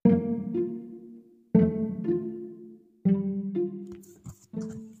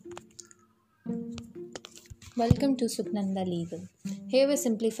Welcome to Suknanda Legal. Here we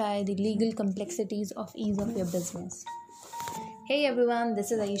simplify the legal complexities of ease of your business. Hey everyone,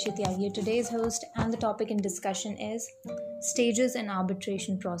 this is Ayesha Tyagi, today's host, and the topic in discussion is stages in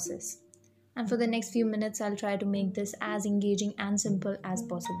arbitration process. And for the next few minutes, I'll try to make this as engaging and simple as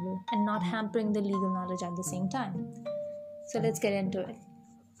possible and not hampering the legal knowledge at the same time. So let's get into it.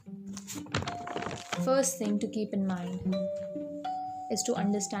 First thing to keep in mind is to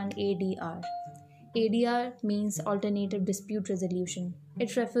understand ADR. ADR means alternative dispute resolution.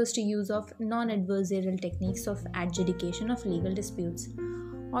 It refers to use of non-adversarial techniques of adjudication of legal disputes.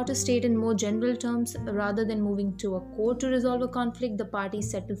 Or to state in more general terms, rather than moving to a court to resolve a conflict, the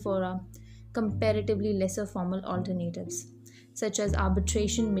parties settle for a comparatively lesser formal alternatives, such as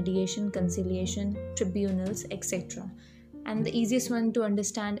arbitration, mediation, conciliation, tribunals, etc. And the easiest one to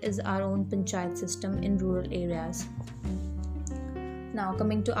understand is our own panchayat system in rural areas. Now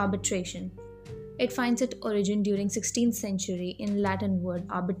coming to arbitration. It finds its origin during 16th century in Latin word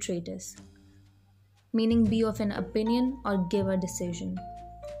arbitratus, meaning be of an opinion or give a decision.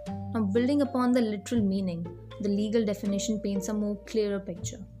 Now building upon the literal meaning, the legal definition paints a more clearer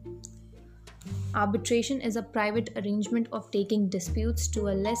picture. Arbitration is a private arrangement of taking disputes to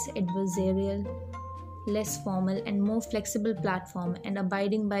a less adversarial, less formal and more flexible platform and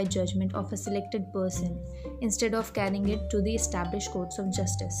abiding by judgment of a selected person instead of carrying it to the established courts of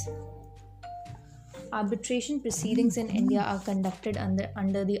justice. Arbitration proceedings in India are conducted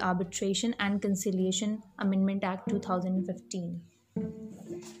under the Arbitration and Conciliation Amendment Act 2015.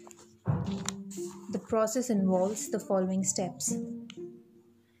 The process involves the following steps.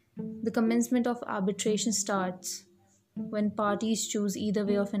 The commencement of arbitration starts when parties choose either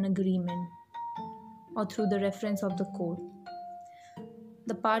way of an agreement or through the reference of the court.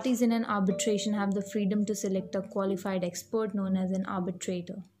 The parties in an arbitration have the freedom to select a qualified expert known as an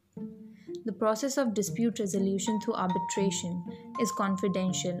arbitrator. The process of dispute resolution through arbitration is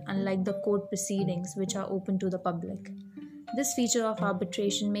confidential, unlike the court proceedings, which are open to the public. This feature of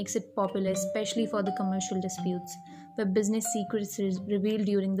arbitration makes it popular, especially for the commercial disputes, where business secrets revealed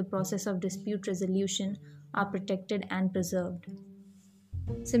during the process of dispute resolution are protected and preserved.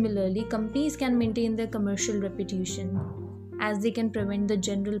 Similarly, companies can maintain their commercial reputation, as they can prevent the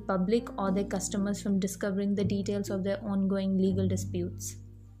general public or their customers from discovering the details of their ongoing legal disputes.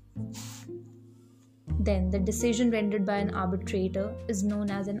 Then, the decision rendered by an arbitrator is known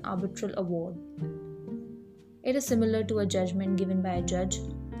as an arbitral award. It is similar to a judgment given by a judge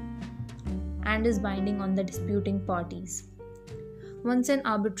and is binding on the disputing parties. Once an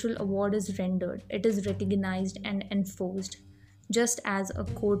arbitral award is rendered, it is recognized and enforced, just as a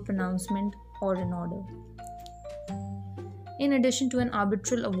court pronouncement or an order. In addition to an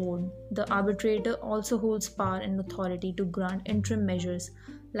arbitral award, the arbitrator also holds power and authority to grant interim measures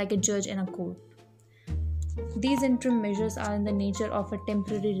like a judge in a court. These interim measures are in the nature of a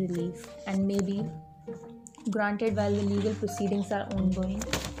temporary relief and may be granted while the legal proceedings are ongoing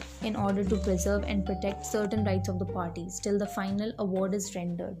in order to preserve and protect certain rights of the parties till the final award is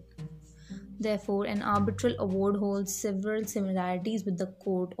rendered. Therefore, an arbitral award holds several similarities with the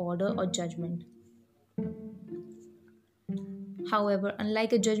court order or judgment. However,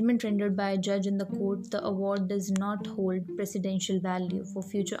 unlike a judgment rendered by a judge in the court, the award does not hold precedential value for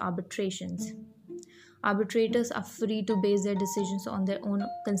future arbitrations. Arbitrators are free to base their decisions on their own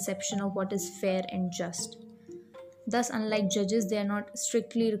conception of what is fair and just. Thus, unlike judges, they are not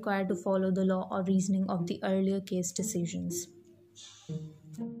strictly required to follow the law or reasoning of the earlier case decisions.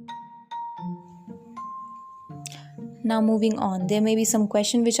 Now moving on, there may be some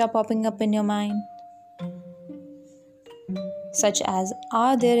questions which are popping up in your mind, such as,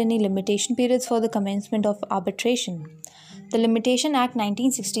 are there any limitation periods for the commencement of arbitration? The Limitation Act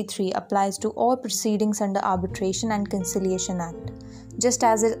 1963 applies to all proceedings under Arbitration and Conciliation Act, just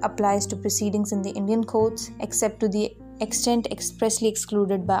as it applies to proceedings in the Indian courts, except to the extent expressly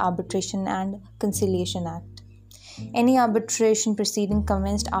excluded by Arbitration and Conciliation Act. Any arbitration proceeding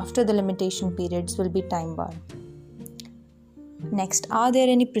commenced after the limitation periods will be time-barred. Next, are there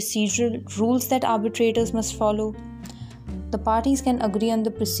any procedural rules that arbitrators must follow? The parties can agree on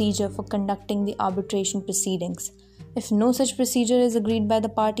the procedure for conducting the arbitration proceedings. If no such procedure is agreed by the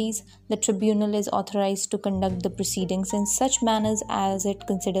parties, the tribunal is authorized to conduct the proceedings in such manners as it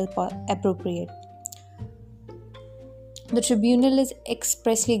considers appropriate. The tribunal is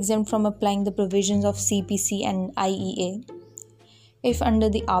expressly exempt from applying the provisions of CPC and IEA. If under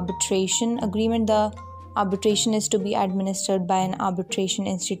the arbitration agreement, the arbitration is to be administered by an arbitration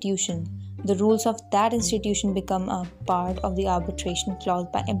institution, the rules of that institution become a part of the arbitration clause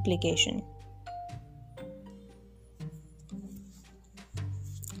by implication.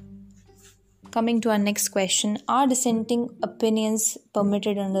 Coming to our next question, are dissenting opinions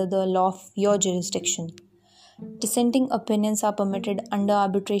permitted under the law of your jurisdiction? Dissenting opinions are permitted under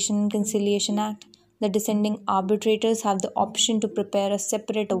Arbitration and Conciliation Act. The dissenting arbitrators have the option to prepare a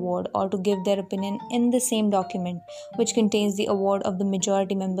separate award or to give their opinion in the same document which contains the award of the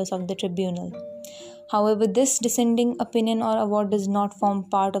majority members of the tribunal. However, this dissenting opinion or award does not form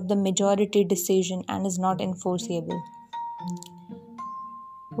part of the majority decision and is not enforceable.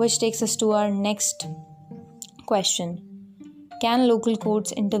 Which takes us to our next question. Can local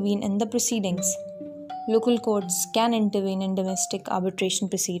courts intervene in the proceedings? Local courts can intervene in domestic arbitration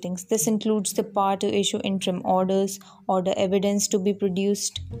proceedings. This includes the power to issue interim orders, order evidence to be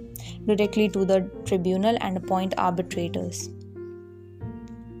produced directly to the tribunal, and appoint arbitrators.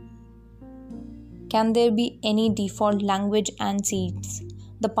 Can there be any default language and seats?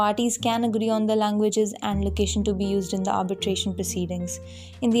 The parties can agree on the languages and location to be used in the arbitration proceedings.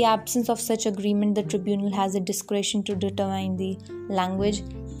 In the absence of such agreement, the tribunal has a discretion to determine the language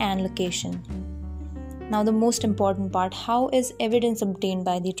and location. Now, the most important part, how is evidence obtained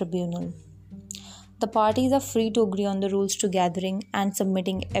by the tribunal? The parties are free to agree on the rules to gathering and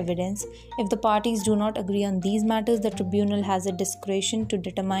submitting evidence. If the parties do not agree on these matters, the tribunal has a discretion to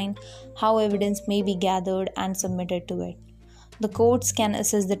determine how evidence may be gathered and submitted to it. The courts can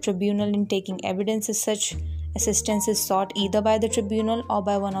assist the tribunal in taking evidence as such assistance is sought either by the tribunal or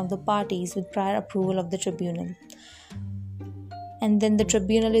by one of the parties with prior approval of the tribunal. And then the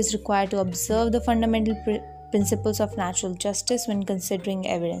tribunal is required to observe the fundamental principles of natural justice when considering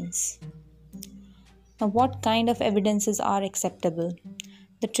evidence. Now, what kind of evidences are acceptable?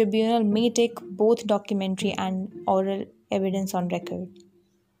 The tribunal may take both documentary and oral evidence on record.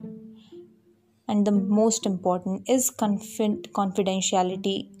 And the most important is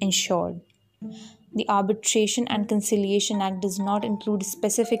confidentiality ensured. The Arbitration and Conciliation Act does not include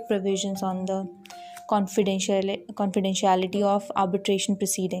specific provisions on the confidentiality of arbitration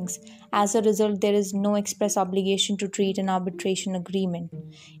proceedings. As a result, there is no express obligation to treat an arbitration agreement.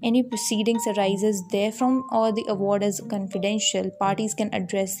 Any proceedings arises therefrom or the award is confidential, parties can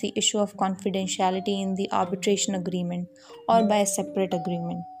address the issue of confidentiality in the arbitration agreement or by a separate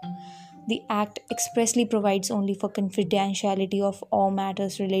agreement. The Act expressly provides only for confidentiality of all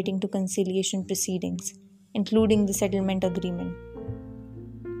matters relating to conciliation proceedings, including the settlement agreement.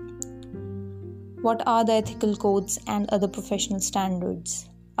 What are the ethical codes and other professional standards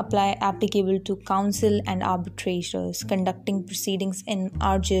applicable to counsel and arbitrators conducting proceedings in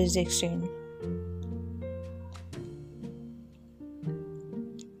our jurisdiction?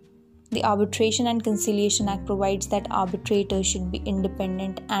 The Arbitration and Conciliation Act provides that arbitrators should be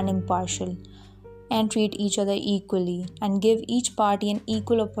independent and impartial and treat each other equally and give each party an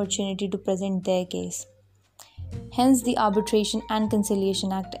equal opportunity to present their case. Hence, the Arbitration and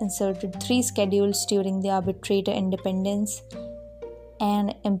Conciliation Act inserted 3 schedules during the arbitrator independence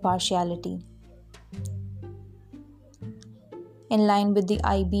and impartiality. In line with the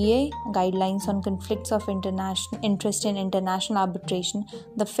IBA guidelines on conflicts of interest in international arbitration,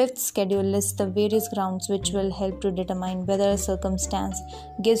 the 5th schedule lists the various grounds which will help to determine whether a circumstance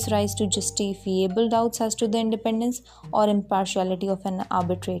gives rise to justifiable doubts as to the independence or impartiality of an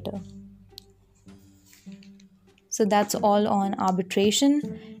arbitrator. So that's all on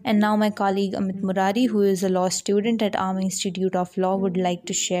arbitration. And now my colleague Amit Murari, who is a law student at Army Institute of Law, would like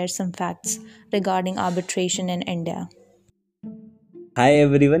to share some facts regarding arbitration in India. Hi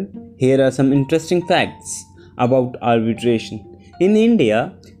everyone, here are some interesting facts about arbitration. In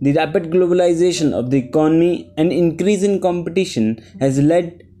India, the rapid globalization of the economy and increase in competition has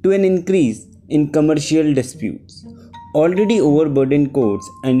led to an increase in commercial disputes. Already overburdened courts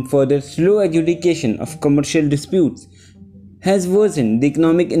and further slow adjudication of commercial disputes has worsened the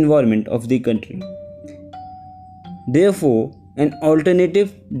economic environment of the country. Therefore, an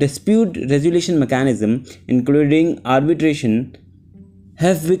alternative dispute resolution mechanism, including arbitration,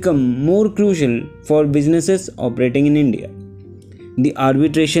 have become more crucial for businesses operating in India. The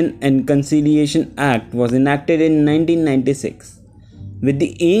Arbitration and Conciliation Act was enacted in 1996 with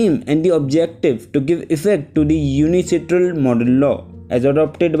the aim and the objective to give effect to the unilateral model law as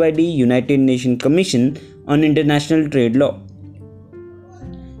adopted by the United Nations Commission on International Trade Law.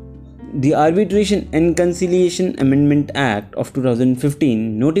 The Arbitration and Conciliation Amendment Act of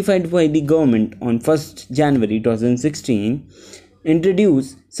 2015, notified by the government on 1st January 2016,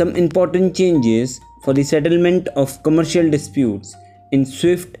 introduced some important changes for the settlement of commercial disputes in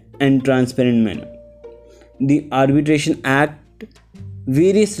swift and transparent manner. The Arbitration Act,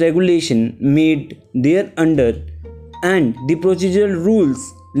 various regulations made thereunder, and the procedural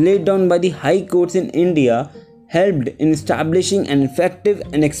rules laid down by the high courts in India helped in establishing an effective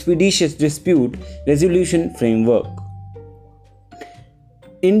and expeditious dispute resolution framework.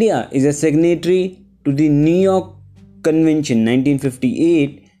 India is a signatory to the New York Convention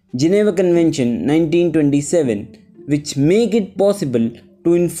 1958, Geneva Convention 1927, which make it possible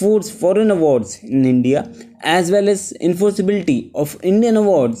to enforce foreign awards in India as well as enforceability of Indian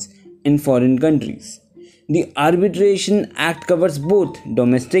awards in foreign countries. The Arbitration Act covers both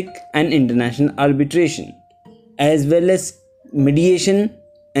domestic and international arbitration, as well as mediation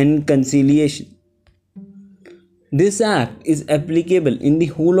and conciliation. This act is applicable in the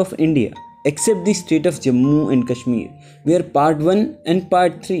whole of India except the state of Jammu and Kashmir, where Part 1 and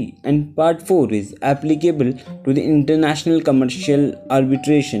Part 3 and Part 4 is applicable to the international commercial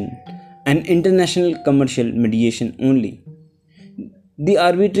arbitration and international commercial mediation only. The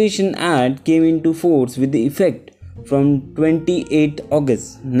Arbitration Act came into force with the effect from 28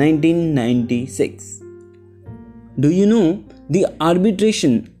 August 1996. Do you know the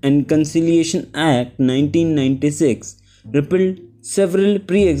Arbitration and Conciliation Act 1996 repealed several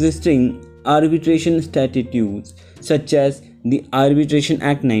pre-existing arbitration statutes such as the Arbitration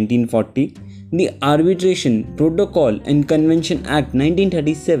Act 1940, the Arbitration Protocol and Convention Act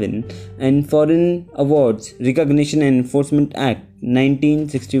 1937, and Foreign Awards Recognition and Enforcement Act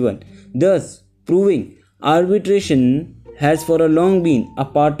 1961, thus proving arbitration has for a long been a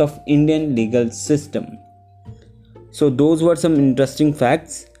part of Indian legal system. So those were some interesting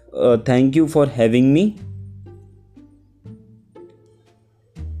facts. Thank you for having me.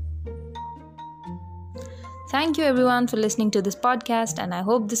 Thank you everyone for listening to this podcast, and I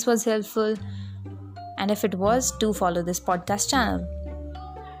hope this was helpful. And if it was, do follow this podcast channel.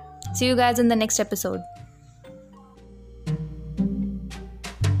 See you guys in the next episode.